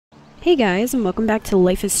Hey guys, and welcome back to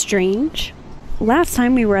Life is Strange. Last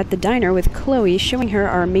time we were at the diner with Chloe showing her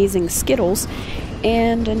our amazing Skittles,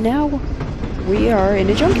 and now we are in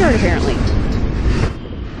a junkyard apparently.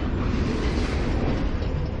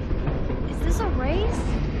 Is this a race?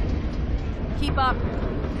 Keep up.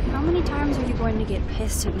 How many times are you going to get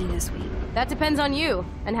pissed at me this week? That depends on you,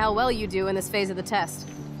 and how well you do in this phase of the test.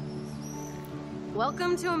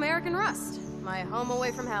 Welcome to American Rust, my home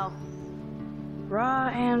away from hell. Raw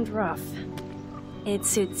and rough. It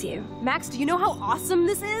suits you. Max, do you know how awesome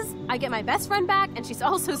this is? I get my best friend back, and she's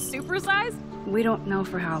also supersized. We don't know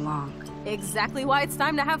for how long. Exactly why it's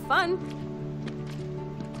time to have fun.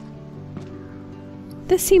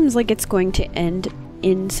 This seems like it's going to end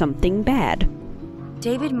in something bad.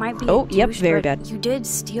 David might be Oh, a yep, douche, very but bad. You did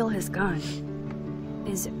steal his gun.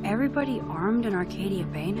 Is everybody armed in Arcadia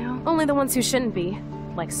Bay now? Only the ones who shouldn't be,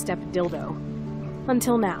 like Step Dildo.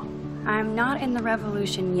 Until now. I'm not in the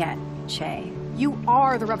revolution yet, Che. You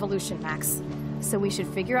are the revolution, Max. So we should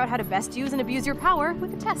figure out how to best use and abuse your power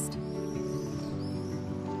with a test.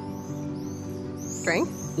 Drink?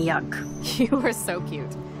 Yuck. You are so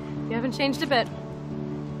cute. You haven't changed a bit.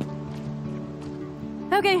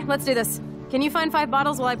 Okay, let's do this. Can you find 5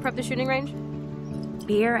 bottles while I prep the shooting range?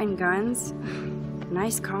 Beer and guns?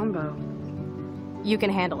 Nice combo. You can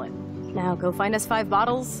handle it. Now go find us 5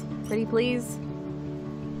 bottles, pretty please.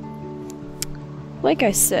 Like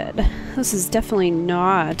I said, this is definitely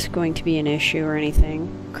not going to be an issue or anything.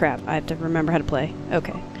 Crap, I have to remember how to play.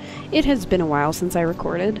 Okay. It has been a while since I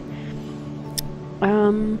recorded.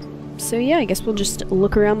 So yeah, I guess we'll just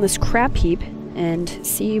look around this crap heap and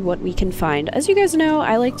see what we can find. As you guys know,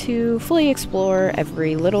 I like to fully explore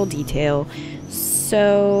every little detail.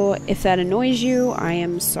 So if that annoys you, I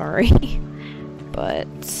am sorry. But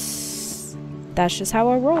that's just how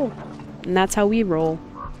I roll. And that's how we roll.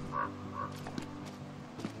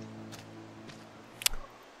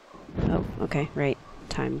 Oh, okay, right.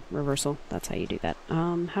 Time reversal. That's how you do that.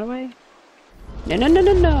 How do I...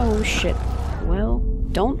 No, shit. Well,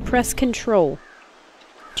 don't press control.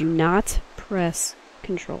 Do not press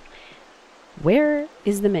control. Where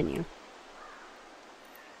is the menu?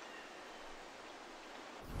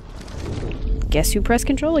 Guess who pressed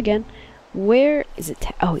control again? Where is it?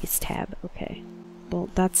 Oh, it's tab. Okay. Well,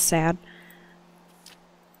 that's sad.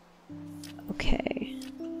 Okay.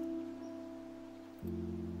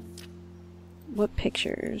 What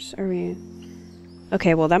pictures are we...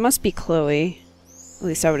 Okay, well that must be Chloe. At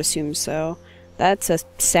least I would assume so. That's a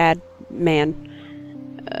sad man.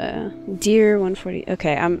 Dear 140...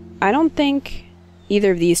 Okay, I don't think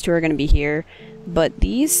either of these two are going to be here, but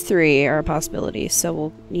these 3 are a possibility, so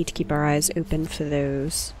we'll need to keep our eyes open for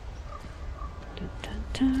those. Dun, dun,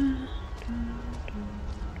 dun, dun, dun.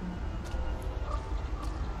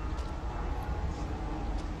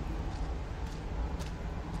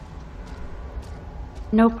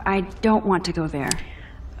 Nope, I don't want to go there.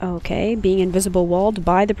 Okay, being invisible walled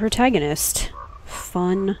by the protagonist.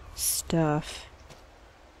 Fun stuff.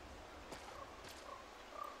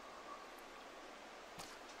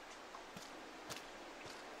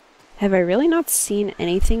 Have I really not seen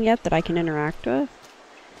anything yet that I can interact with?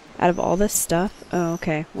 Out of all this stuff? Oh,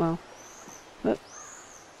 okay, well. Look.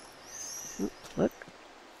 Look.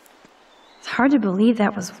 It's hard to believe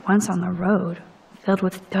that was once on the road, filled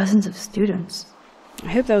with dozens of students.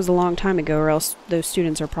 I hope that was a long time ago, or else those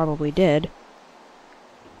students are probably dead.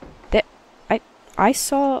 I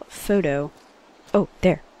saw a photo. Oh,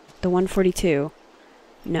 there. The 142.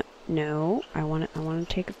 No. I want to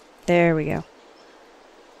take a... There we go.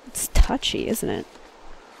 It's touchy, isn't it?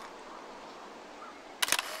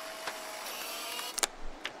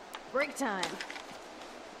 Break time.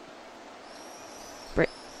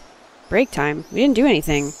 Break time? We didn't do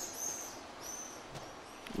anything.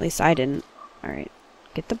 At least I didn't. Alright.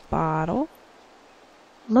 Get the bottle.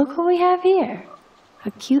 Look what we have here.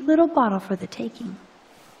 A cute little bottle for the taking.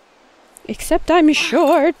 Except I'm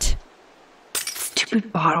short.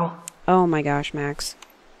 Stupid bottle. Oh my gosh, Max.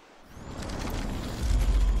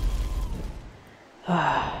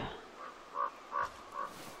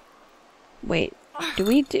 Wait, do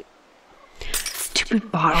we do...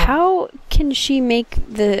 Stupid bottle. How can she make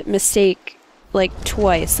the mistake, like,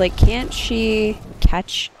 twice? Like, can't she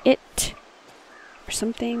catch it? Or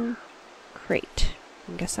something? Crate.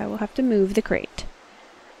 I guess I will have to move the crate.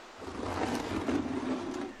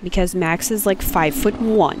 Because Max is like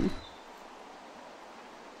 5'1".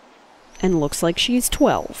 And looks like she's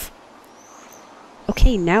 12.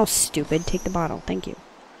 Okay, now stupid, take the bottle, thank you.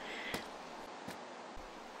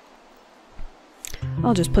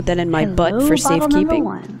 I'll just put that in my butt for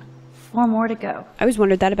safekeeping. 4 more to go. I always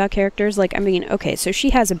wondered that about characters. Like, I mean, okay, so she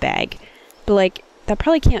has a bag, but like, that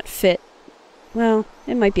probably can't fit. Well,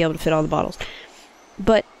 it might be able to fit all the bottles.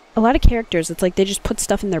 But a lot of characters, it's like they just put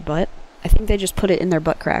stuff in their butt. I think they just put it in their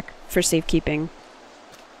butt crack for safekeeping.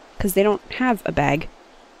 Because they don't have a bag.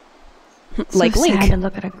 Like so Link. Sad to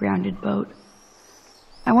look at a grounded boat.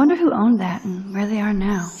 I wonder who owned that and where they are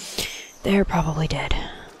now. They're probably dead.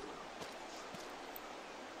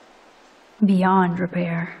 Beyond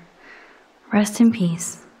repair. Rest in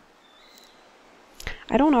peace.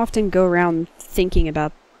 I don't often go around thinking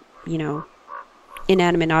about, you know,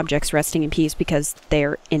 inanimate objects resting in peace because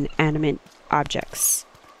they're inanimate objects.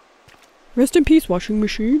 Rest in peace, washing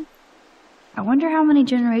machine. I wonder how many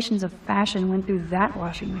generations of fashion went through that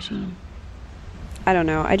washing machine. I don't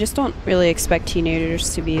know. I just don't really expect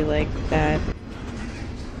teenagers to be like that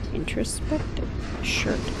introspective.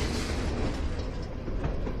 Shirt.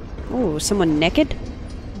 Oh, someone naked?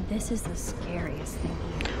 This is the scariest thing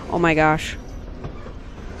here. Oh my gosh.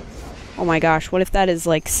 Oh my gosh, what if that is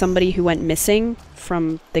like somebody who went missing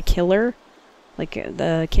from the killer? Like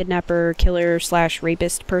the kidnapper, killer /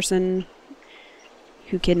 rapist person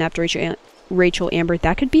who kidnapped Rachel Amber.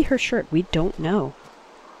 That could be her shirt. We don't know.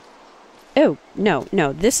 Oh, no,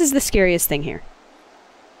 no. This is the scariest thing here.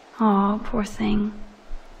 Aw, poor thing.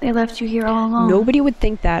 They left you here all alone. Nobody would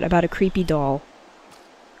think that about a creepy doll.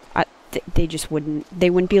 They just wouldn't. They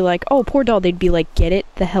wouldn't be like, oh, poor doll. They'd be like, get it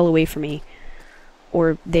the hell away from me.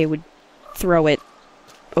 Or they would throw it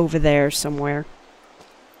over there somewhere.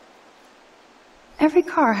 Every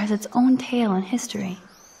car has its own tale and history.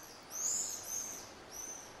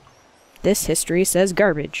 This history says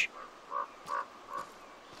garbage.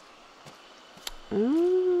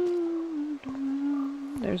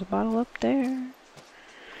 There's a bottle up there.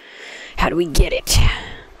 How do we get it?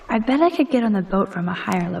 I bet I could get on the boat from a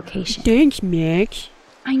higher location. Thanks, Max.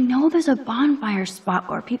 I know there's a bonfire spot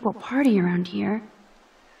where people party around here.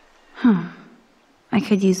 I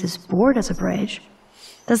could use this board as a bridge.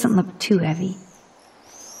 Doesn't look too heavy.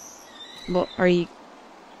 Well, are you...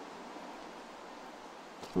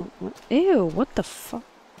 What? Ew, what the fuck?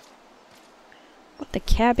 What the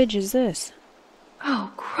cabbage is this?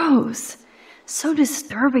 Oh, gross. So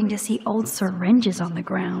disturbing to see old syringes on the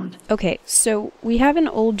ground. Okay, so we have an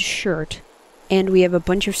old shirt, and we have a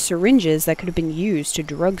bunch of syringes that could have been used to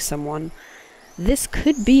drug someone. This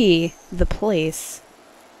could be the place.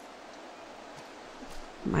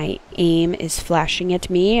 My aim is flashing at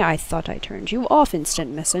me. I thought I turned you off,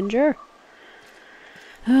 instant messenger.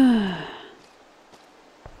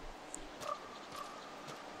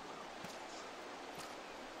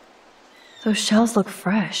 Those shells look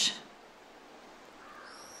fresh.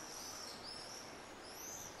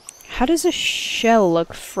 How does a shell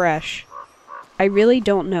look fresh? I really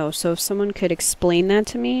don't know, so if someone could explain that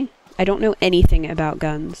to me. I don't know anything about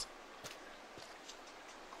guns.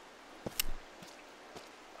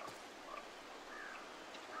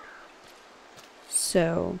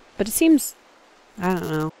 So, but it seems, I don't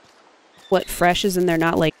know, what, fresh is in there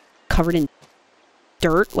not like covered in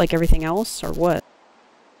dirt like everything else, or what?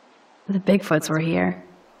 The Bigfoots were here.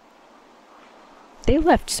 They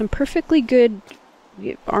left some perfectly good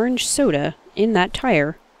orange soda in that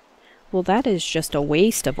tire. Well, that is just a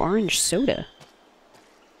waste of orange soda.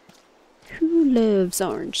 Who loves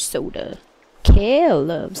orange soda? Kale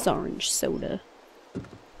loves orange soda.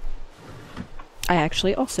 I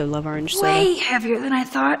actually also love orange soda. Way heavier than I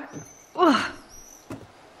thought. Ugh.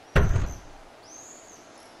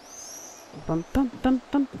 Bum, bum, bum,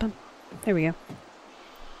 bum, bum. There we go.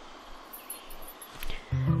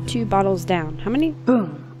 2 bottles down. How many?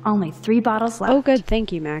 Boom. Only 3 bottles left. Oh, good.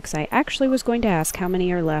 Thank you, Max. I actually was going to ask how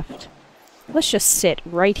many are left. Let's just sit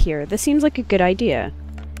right here. This seems like a good idea.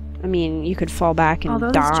 I mean, you could fall back and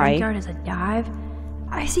Although die. this junkyard is a dive,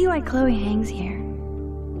 I see why Chloe hangs here.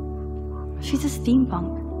 She's a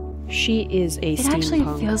steampunk. She is a steampunk. It actually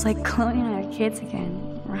feels like Chloe and I are kids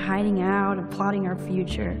again. We're hiding out and plotting our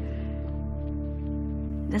future.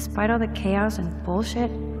 Despite all the chaos and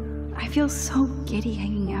bullshit, I feel so giddy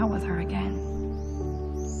hanging out with her again.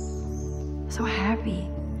 So happy.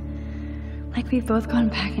 Like we've both gone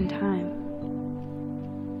back in time.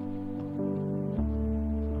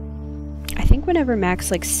 I think whenever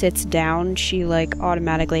Max, like, sits down, she, like,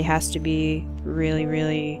 automatically has to be really,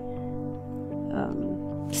 really,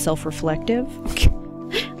 self-reflective.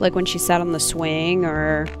 Like when she sat on the swing,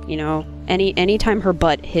 or, you know, anytime her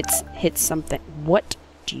butt hits something. What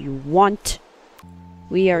do you want?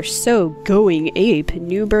 We are so going ape.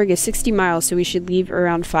 Newburgh is 60 miles, so we should leave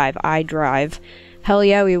around 5. I drive. Hell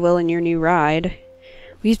yeah, we will in your new ride.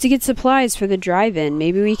 We have to get supplies for the drive-in.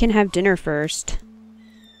 Maybe we can have dinner first.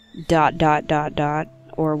 dot dot dot dot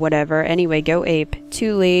or whatever. Anyway, go ape.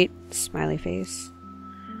 Too late. Smiley face.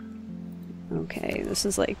 Okay, this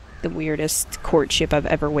is like the weirdest courtship I've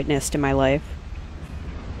ever witnessed in my life.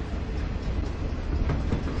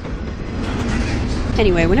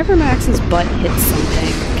 Anyway, whenever Max's butt hits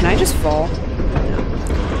something, can I just fall?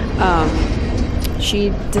 No. She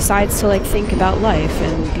decides to like think about life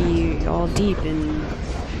and be all deep and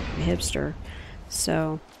hipster.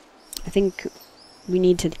 So, I think we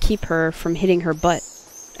need to keep her from hitting her butt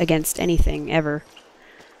against anything, ever.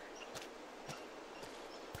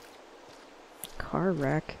 Car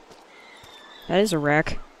wreck. That is a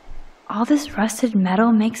wreck. All this rusted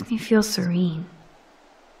metal makes me feel serene.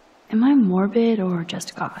 Am I morbid or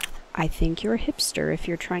just goth? I think you're a hipster if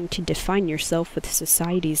you're trying to define yourself with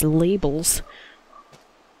society's labels.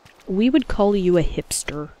 We would call you a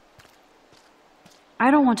hipster. I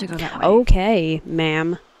don't want to go that way. Okay,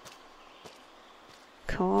 ma'am.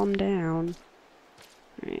 Calm down.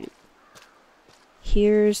 Right.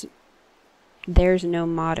 There's no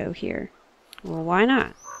motto here. Well, why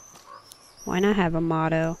not? Why not have a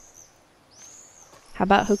motto? How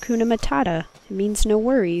about Hakuna Matata? It means no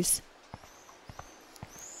worries.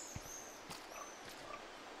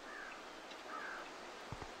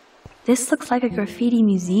 This looks like a graffiti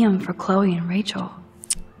museum for Chloe and Rachel.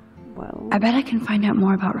 Well, I bet I can find out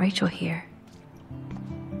more about Rachel here.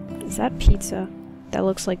 is that pizza? That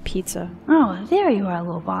looks like pizza. Oh, there you are,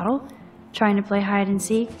 little bottle. Trying to play hide and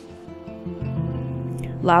seek?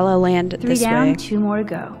 La La Land 3 this down, way. 2 more to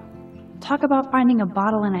go. Talk about finding a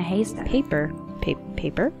bottle in a haystack. Paper.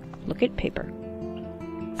 Paper? Look at paper.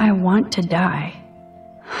 I want to die.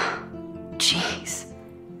 Jeez.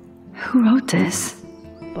 Who wrote this?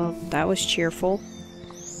 Well, that was cheerful.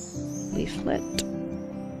 Leaflet.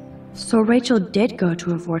 So Rachel did go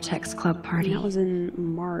to a Vortex Club party. That was in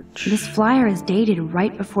March. This flyer is dated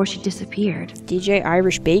right before she disappeared. DJ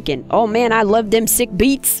Irish Bacon. Oh man, I love them sick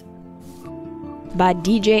beats. By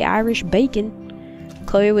DJ Irish Bacon.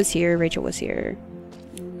 Chloe was here, Rachel was here.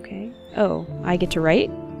 Okay. Oh, I get to write?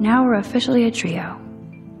 Now we're officially a trio.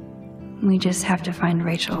 We just have to find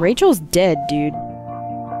Rachel. Rachel's dead, dude.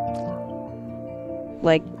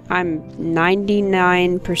 Like, I'm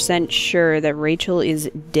 99% sure that Rachel is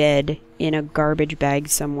dead in a garbage bag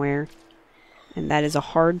somewhere. And that is a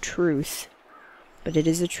hard truth. But it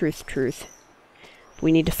is a truth.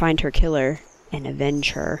 We need to find her killer and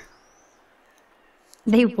avenge her.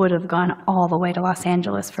 They would have gone all the way to Los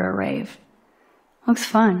Angeles for a rave. Looks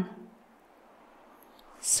fun.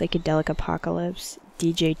 Psychedelic Apocalypse.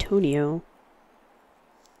 DJ Tonio.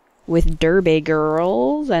 With Derby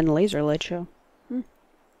Girls and Laser Light Show.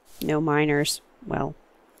 No minors. Well.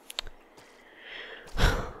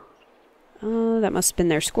 That must have been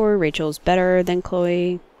their score. Rachel's better than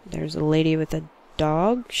Chloe. There's a lady with a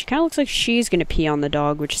dog. She kind of looks like she's going to pee on the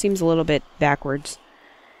dog, which seems a little bit backwards.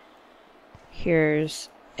 Here's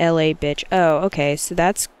LA bitch. Oh, okay. So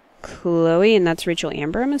that's Chloe and that's Rachel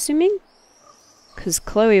Amber, I'm assuming? Because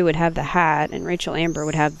Chloe would have the hat and Rachel Amber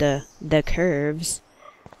would have the curves.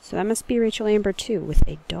 So that must be Rachel Amber too, with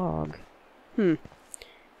a dog.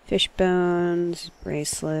 Fish bones,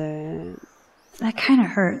 bracelet. That kind of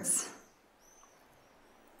hurts.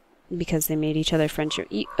 Because they made each other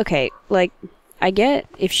friendship. Okay, like, I get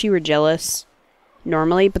if she were jealous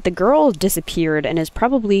normally, but the girl disappeared and is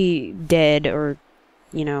probably dead or,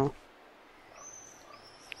 you know,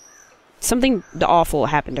 something awful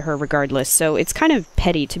happened to her regardless, so it's kind of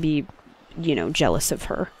petty to be, you know, jealous of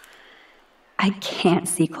her. I can't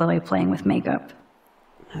see Chloe playing with makeup.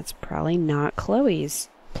 That's probably not Chloe's.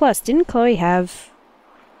 Plus, didn't Chloe have...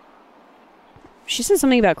 She said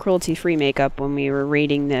something about cruelty-free makeup when we were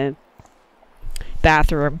raiding the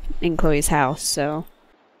bathroom in Chloe's house, so...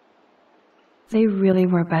 They really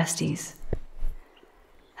were besties.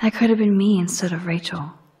 That could have been me instead of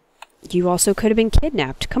Rachel. You also could have been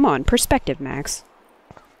kidnapped. Come on, perspective, Max.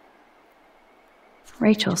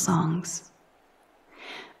 Rachel songs.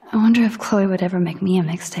 I wonder if Chloe would ever make me a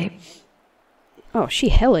mixtape. Oh, she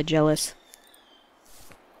hella jealous.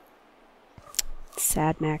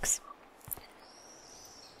 Sad, Max.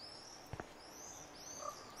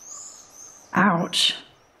 Ouch.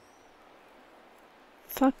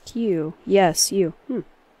 Fuck you. Yes, you.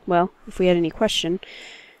 Well, if we had any question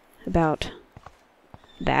about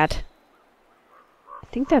that. I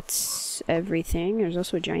think that's everything. There's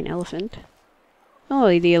also a giant elephant. Oh,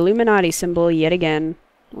 the Illuminati symbol yet again.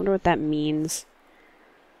 I wonder what that means.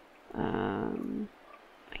 I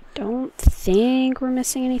don't think we're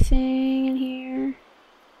missing anything in here.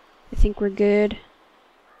 I think we're good.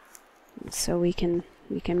 So we can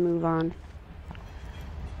move on.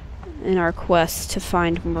 in our quest to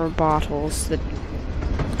find more bottles that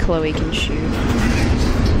Chloe can shoot.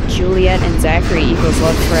 Juliet and Zachary equals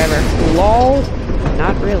love forever. LOL!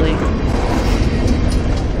 Not really.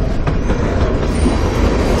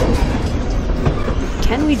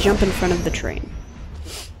 Can we jump in front of the train?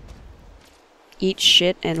 Eat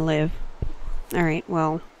shit and live. Alright,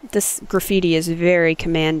 well, this graffiti is very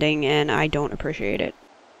commanding and I don't appreciate it.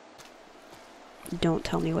 Don't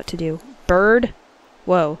tell me what to do. Bird?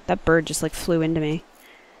 Whoa, that bird just like flew into me.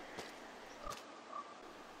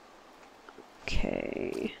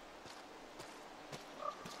 Okay.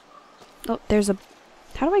 Oh, there's a...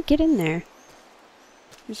 How do I get in there?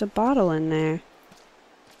 There's a bottle in there.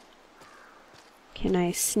 Can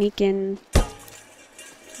I sneak in?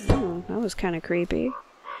 Oh, that was kind of creepy.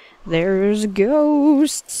 There's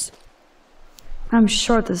ghosts! I'm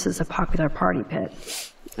sure this is a popular party pit.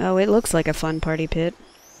 Oh, it looks like a fun party pit.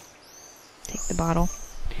 Take the bottle.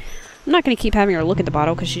 I'm not going to keep having her look at the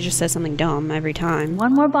bottle because she just says something dumb every time.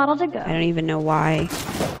 One more bottle to go. I don't even know why.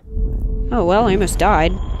 Oh, well, I almost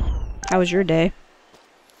died. How was your day?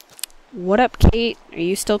 What up, Kate? Are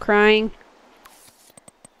you still crying?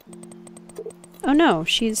 Oh no,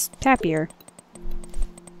 she's happier.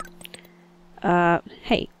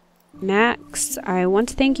 Hey. Max, I want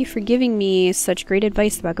to thank you for giving me such great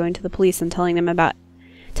advice about going to the police and telling them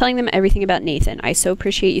everything about Nathan. I so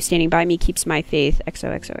appreciate you standing by me. Keeps my faith.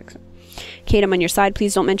 XOXOXO. Kate, I'm on your side.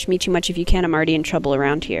 Please don't mention me too much if you can. I'm already in trouble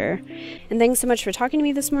around here. And thanks so much for talking to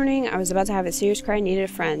me this morning. I was about to have a serious cry and needed a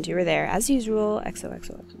friend. You were there. As usual.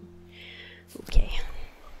 XOXOXO. Okay.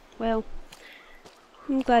 Well,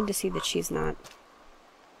 I'm glad to see that she's not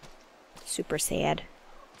super sad.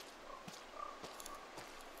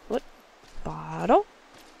 What? Bottle?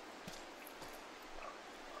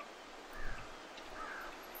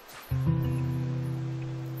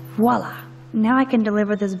 Voila! Now I can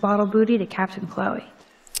deliver this bottle booty to Captain Chloe.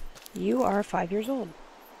 You are 5 years old.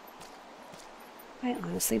 I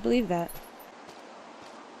honestly believe that.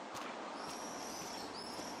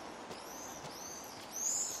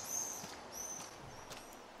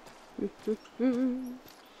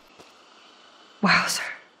 Wowzer.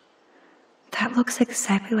 That looks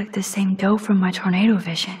exactly like the same doe from my tornado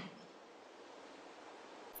vision.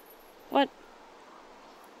 What?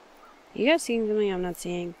 You guys seeing something I'm not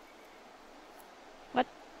seeing? What?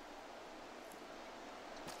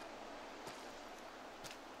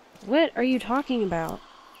 What are you talking about?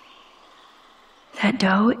 That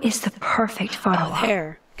doe is the perfect photo op.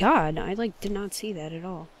 There. God, I did not see that at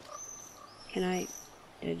all. Can I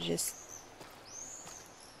just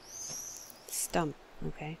stump?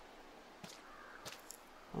 Okay.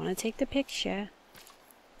 I want to take the picture.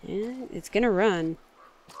 Yeah, it's gonna run.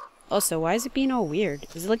 Also, why is it being all weird?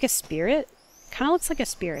 Is it like a spirit? Kind of looks like a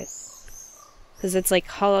spirit. Because it's like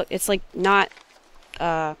hollow. It's like not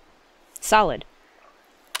solid.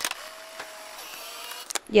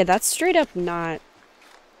 Yeah, that's straight up not.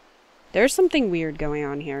 There's something weird going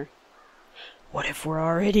on here. What if we're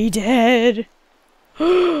already dead?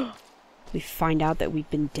 We find out that we've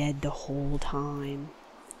been dead the whole time.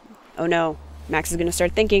 Oh no. Max is gonna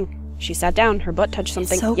start thinking. She sat down, her butt touched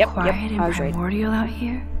something. It's so yep, quiet I and was right. primordial out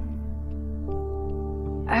here.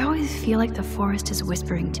 I always feel like the forest is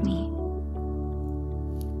whispering to me.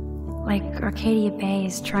 Like Arcadia Bay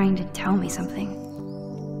is trying to tell me something.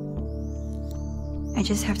 I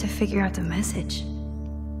just have to figure out the message.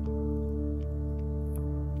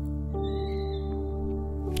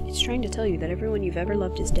 It's trying to tell you that everyone you've ever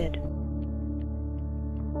loved is dead.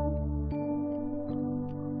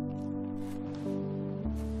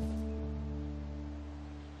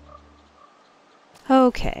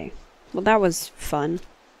 Okay. Well, that was fun.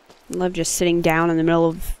 I love just sitting down in the middle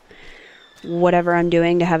of whatever I'm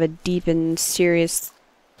doing to have a deep and serious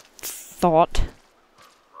thought.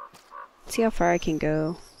 Let's see how far I can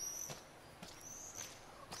go.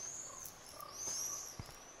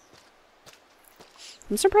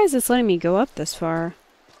 I'm surprised it's letting me go up this far.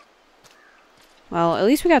 Well, at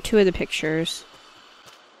least we got 2 of the pictures.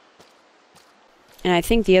 And I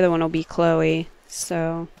think the other one will be Chloe,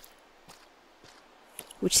 so...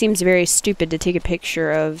 Which seems very stupid to take a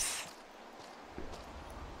picture of...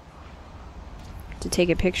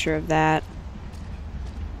 that.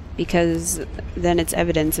 Because then it's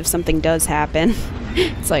evidence if something does happen.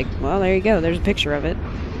 It's like, well, there you go. There's a picture of it.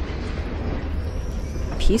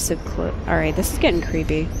 Piece of clothes. Alright, this is getting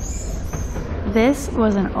creepy. This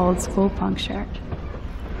was an old school punk shirt.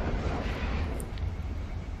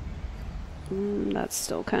 That's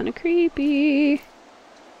still kind of creepy.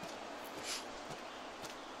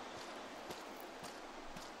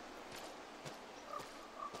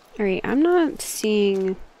 Alright, I'm not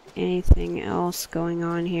seeing anything else going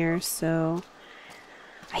on here, so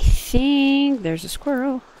I think there's a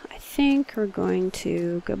squirrel. I think we're going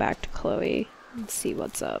to go back to Chloe and see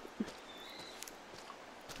what's up.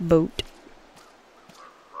 Boat.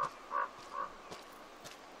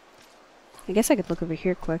 I guess I could look over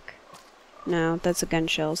here quick. No, that's the gun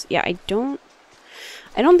shells. Yeah, I don't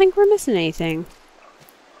think we're missing anything.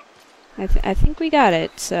 I think we got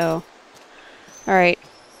it, so. Alright.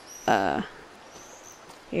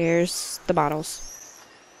 Here's the bottles.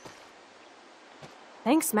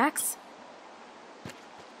 Thanks, Max.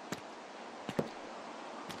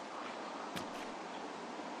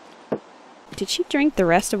 Did she drink the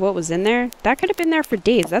rest of what was in there? That could have been there for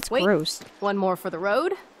days. That's gross. One more for the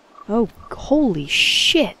road? Oh, holy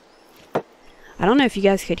shit. I don't know if you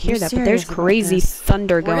guys could hear that, but there's crazy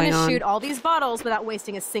thunder going on. We're gonna shoot all these bottles without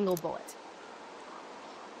wasting a single bullet.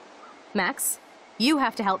 Max, you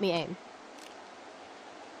have to help me aim.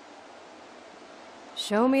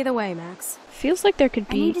 Show me the way, Max. Feels like there could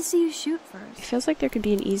be... I need to see you shoot first. It feels like there could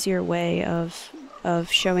be an easier way of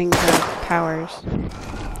showing her powers.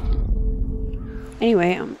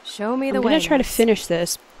 Anyway, Show me the I'm way, gonna try to Max. finish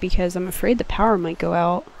this because I'm afraid the power might go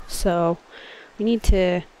out. So we need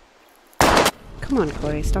to... Come on,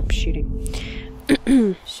 Chloe, stop shooting.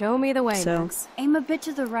 Show me the way, Max. Aim a bit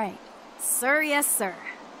to the right. Sir, yes, sir.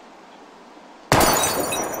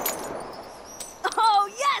 Oh,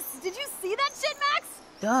 yes! Did you see that shit, Max?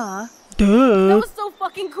 Duh. That was so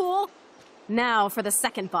fucking cool. Now for the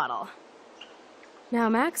second bottle. Now,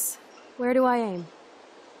 Max, where do I aim?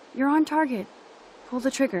 You're on target. Pull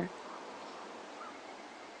the trigger.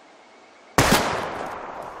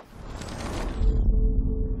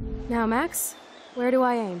 Now, Max, where do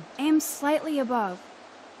I aim? Aim slightly above.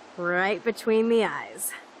 Right between the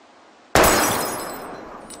eyes.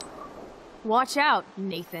 Watch out,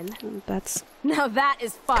 Nathan. That's Now that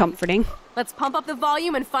is fun. comforting. Let's pump up the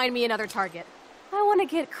volume and find me another target. I want to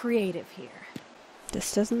get creative here.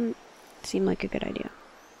 This doesn't seem like a good idea.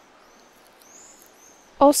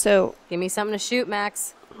 Also, Give me something to shoot,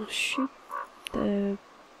 Max. shoot the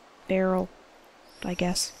barrel, I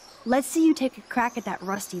guess. Let's see you take a crack at that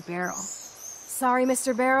rusty barrel. Sorry,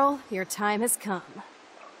 Mr. Barrel, your time has come.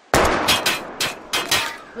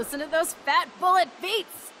 Listen to those fat bullet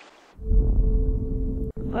beats!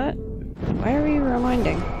 What? Why are we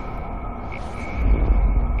rewinding?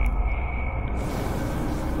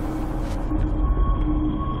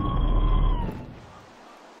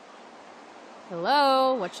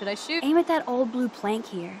 Hello, what should I shoot? Aim at that old blue plank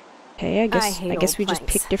here. Okay, I hate guess old we just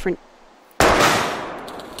planks. pick different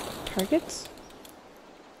targets.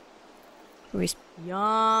 Are we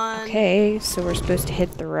Yawn. okay, so we're supposed to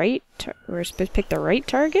hit the right. We're supposed to pick the right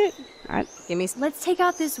target. Give me Let's take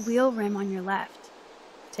out this wheel rim on your left.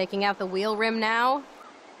 taking out the wheel rim now.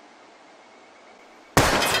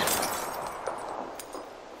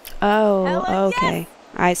 Oh, Hella okay. yes!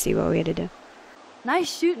 I see what we had to do.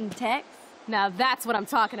 Nice shooting, Tex. Now that's what I'm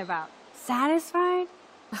talking about. Satisfied?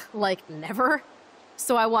 Like never.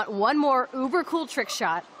 So I want one more uber cool trick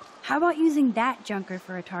shot. How about using that junker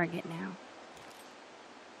for a target now?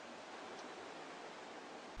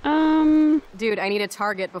 Dude, I need a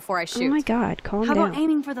target before I shoot. Oh my god, calm How down. about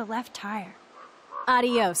aiming for the left tire?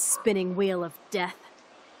 Adios, spinning wheel of death.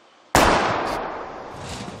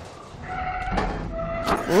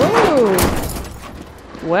 Whoa!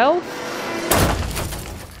 Well,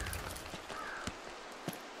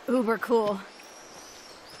 Uber cool.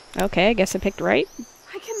 okay, I guess I picked right.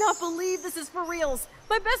 I cannot believe this is for reals.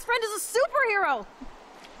 My best friend is a superhero.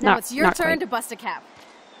 Now it's your not turn quite. to bust a cap.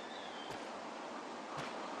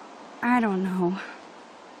 I don't know.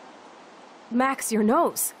 Max, your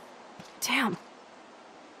nose. Damn.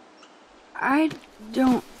 I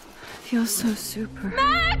don't feel so super.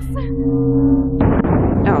 Max!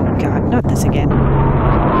 Oh god, not this again.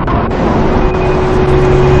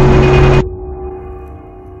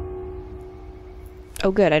 Oh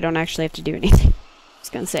good, I don't actually have to do anything. I was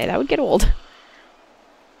gonna say, that would get old.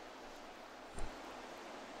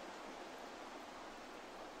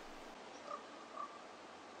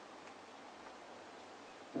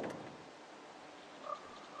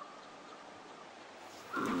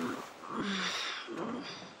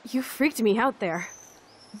 You freaked me out there.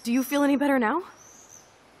 Do you feel any better now?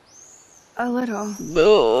 A little.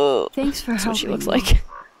 Ugh. Thanks for That's helping. what she looks me. like.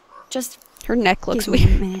 Just Her neck looks give me a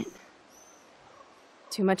weird. minute.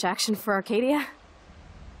 Too much action for Arcadia?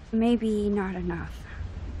 Maybe not enough.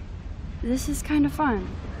 This is kind of fun.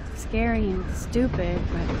 Scary and stupid,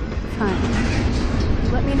 but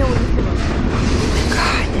fun. Let me know what you feel.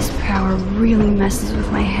 God, this power really messes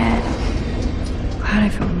with my head. Glad I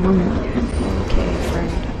feel normal again. Okay,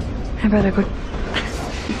 friend. I better go.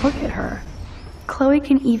 Look at her. Chloe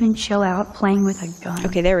can even chill out playing with a gun.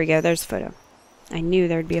 Okay, there we go. There's a photo. I knew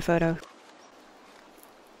there'd be a photo.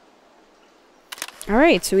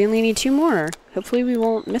 Alright, so we only need 2 more. Hopefully we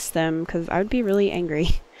won't miss them, because I would be really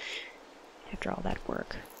angry after all that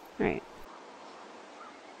work. Alright.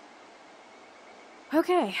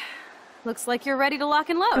 Okay. Looks like you're ready to lock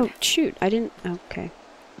and load. Oh, shoot. I didn't... Okay.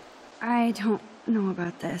 I don't know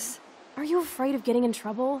about this. Are you afraid of getting in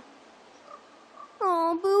trouble?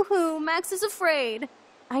 Oh, boo-hoo. Max is afraid.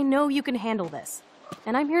 I know you can handle this.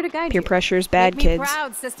 And I'm here to guide you. Peer pressure's bad, Make me kids.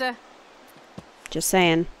 proud, sister. Just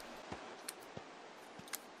saying.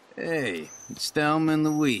 Hey, it's Thelma and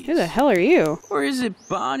Louise. Who the hell are you? Or is it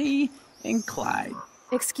Bonnie and Clyde?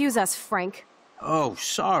 Excuse us, Frank. Oh,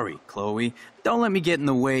 sorry, Chloe. Don't let me get in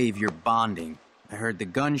the way of your bonding. I heard the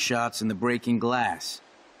gunshots and the breaking glass.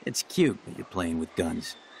 It's cute that you're playing with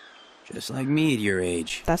guns. Just like me at your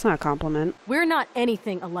age. That's not a compliment. We're not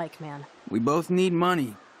anything alike, man. We both need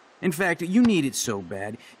money. In fact, you need it so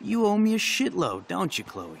bad, you owe me a shitload, don't you,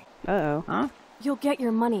 Chloe? Uh-oh. Huh? You'll get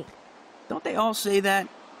your money. Don't they all say that?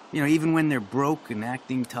 You know, even when they're broke and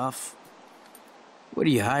acting tough. What are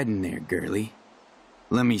you hiding there, girlie?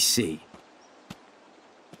 Let me see.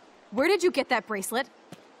 Where did you get that bracelet?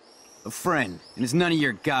 A friend, and it's none of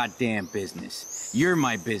your goddamn business. You're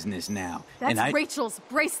my business now. That's and Rachel's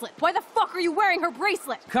bracelet. Why the fuck are you wearing her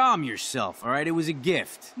bracelet? Calm yourself, alright? It was a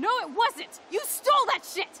gift. No, it wasn't. You stole that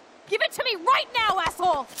shit. Give it to me right now,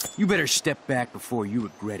 asshole. You better step back before you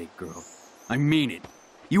regret it, girl. I mean it.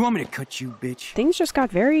 You want me to cut you, bitch? Things just got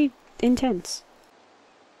very intense.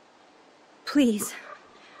 Please.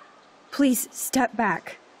 Please, step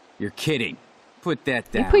back. You're kidding. Put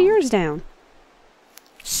that down. You put yours down.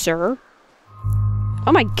 Sir?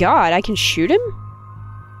 Oh my god, I can shoot him?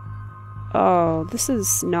 Oh, this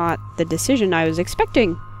is not the decision I was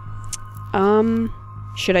expecting.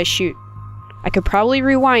 Should I shoot? I could probably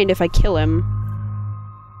rewind if I kill him.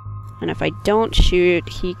 And if I don't shoot,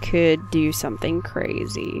 he could do something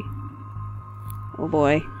crazy. Oh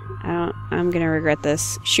boy. I'm gonna regret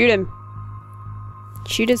this. Shoot him!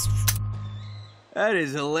 Shoot his... That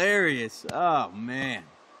is hilarious. Oh, man.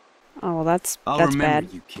 Oh, well, that's I'll bad.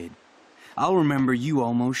 remember you, kid. I'll remember you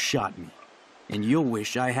almost shot me. And you'll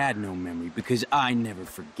wish I had no memory, because I never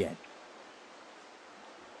forget.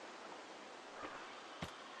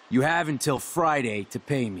 You have until Friday to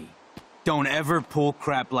pay me. Don't ever pull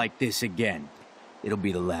crap like this again. It'll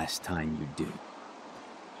be the last time you do.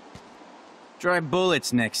 Try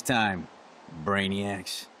bullets next time,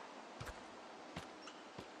 brainiacs.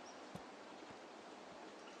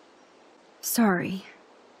 Sorry.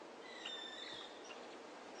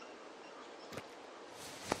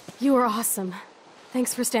 You were awesome.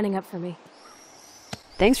 Thanks for standing up for me.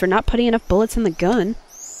 Thanks for not putting enough bullets in the gun.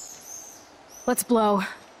 Let's blow.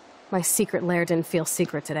 My secret lair didn't feel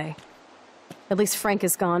secret today. At least Frank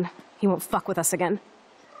is gone. He won't fuck with us again.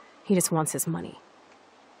 He just wants his money.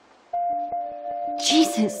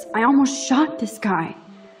 Jesus, I almost shot this guy.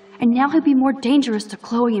 And now he'll be more dangerous to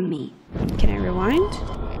Chloe and me. Can I rewind?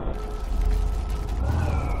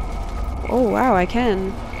 Oh wow, I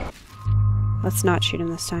can. Let's not shoot him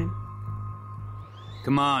this time.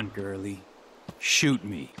 Come on, girlie. Shoot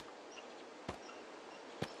me.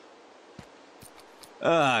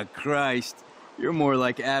 Ah, Christ. You're more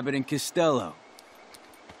like Abbott and Costello.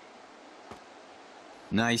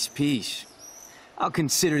 Nice piece. I'll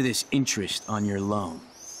consider this interest on your loan.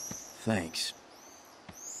 Thanks.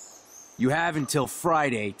 You have until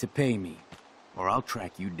Friday to pay me, or I'll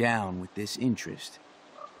track you down with this interest.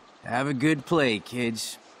 Have a good play,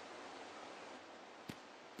 kids.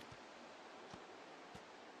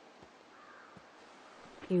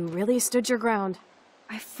 You really stood your ground.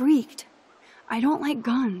 I freaked. I don't like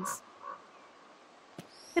guns.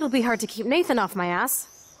 It'll be hard to keep Nathan off my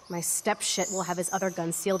ass. My stepshit will have his other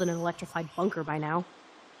gun sealed in an electrified bunker by now.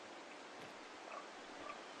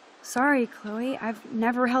 Sorry, Chloe. I've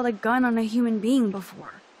never held a gun on a human being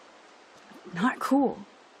before. Not cool.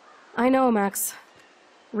 I know, Max.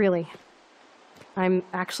 Really. I'm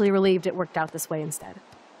actually relieved it worked out this way instead.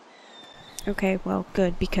 Okay, well,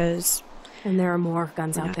 good, because... And there are more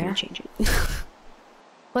guns we're out not there. gonna change it.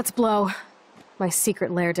 Let's blow. My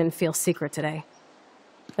secret lair didn't feel secret today.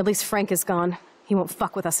 At least Frank is gone. He won't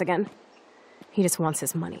fuck with us again. He just wants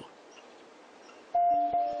his money.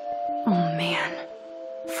 Oh man.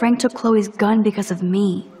 Frank took Chloe's gun because of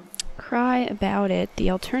me. Cry about it. The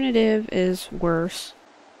alternative is worse.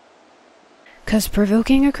 Because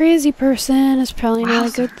provoking a crazy person is probably not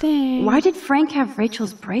a good thing. Why did Frank have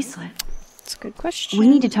Rachel's bracelet? That's a good question. We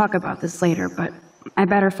need to talk about this later, but I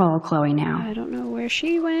better follow Chloe now. I don't know where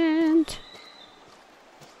she went.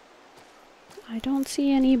 I don't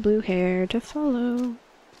see any blue hair to follow.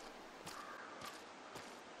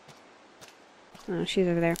 Oh, she's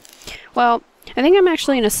over there. Well, I think I'm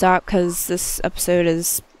actually gonna stop because this episode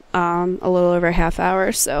is a little over a half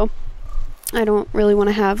hour, so I don't really want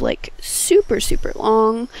to have like super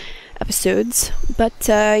long episodes. But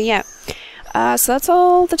yeah, so that's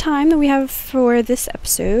all the time that we have for this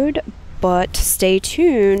episode. But stay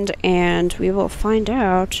tuned, and we will find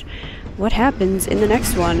out what happens in the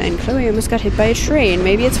next one. And Chloe almost got hit by a train.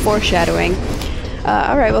 Maybe it's foreshadowing.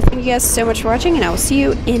 Alright, well, thank you guys so much for watching, and I will see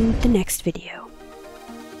you in the next video.